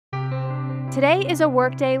Today is a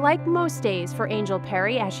workday like most days for Angel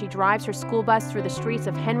Perry as she drives her school bus through the streets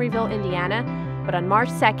of Henryville, Indiana. But on March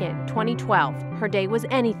 2nd, 2012, her day was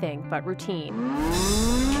anything but routine.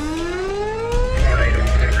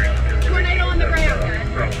 Tornado on the ground,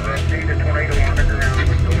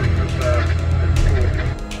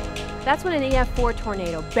 That's when an EF4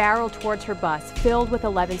 tornado barreled towards her bus filled with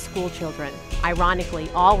 11 school children. Ironically,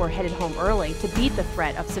 all were headed home early to beat the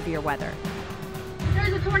threat of severe weather.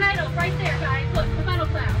 There's a tornado right there, guys. Look, the metal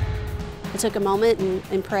cloud. I took a moment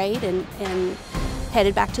and prayed and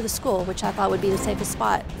headed back to the school, which I thought would be the safest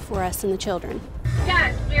spot for us and the children.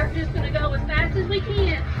 Guys, we're just going to go as fast as we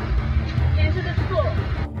can into the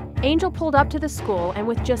school. Angel pulled up to the school and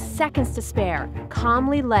with just seconds to spare,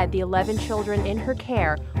 calmly led the 11 children in her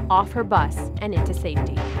care off her bus and into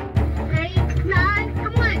safety. 8, 9,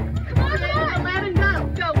 come on, 11,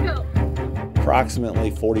 go.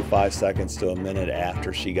 Approximately 45 seconds to a minute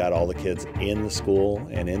after she got all the kids in the school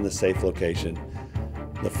and in the safe location,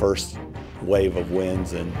 the first wave of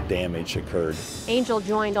winds and damage occurred. Angel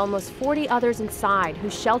joined almost 40 others inside who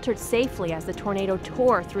sheltered safely as the tornado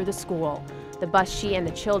tore through the school. The bus she and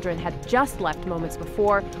the children had just left moments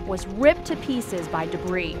before was ripped to pieces by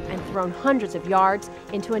debris and thrown hundreds of yards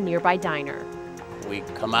into a nearby diner. We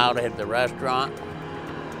come out at the restaurant,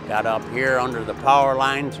 got up here under the power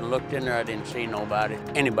lines and looked in there. I didn't see nobody.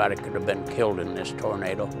 Anybody could have been killed in this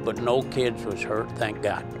tornado, but no kids was hurt, thank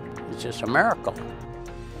God. It's just a miracle.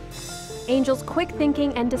 Angel's quick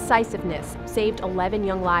thinking and decisiveness saved 11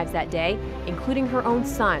 young lives that day, including her own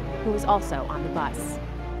son, who was also on the bus.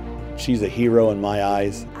 She's a hero in my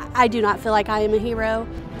eyes. I do not feel like I am a hero.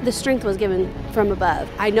 The strength was given from above.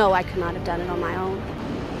 I know I could not have done it on my own.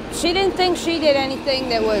 She didn't think she did anything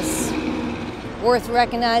that was worth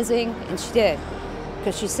recognizing, and she did,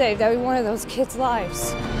 because she saved every one of those kids'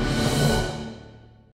 lives.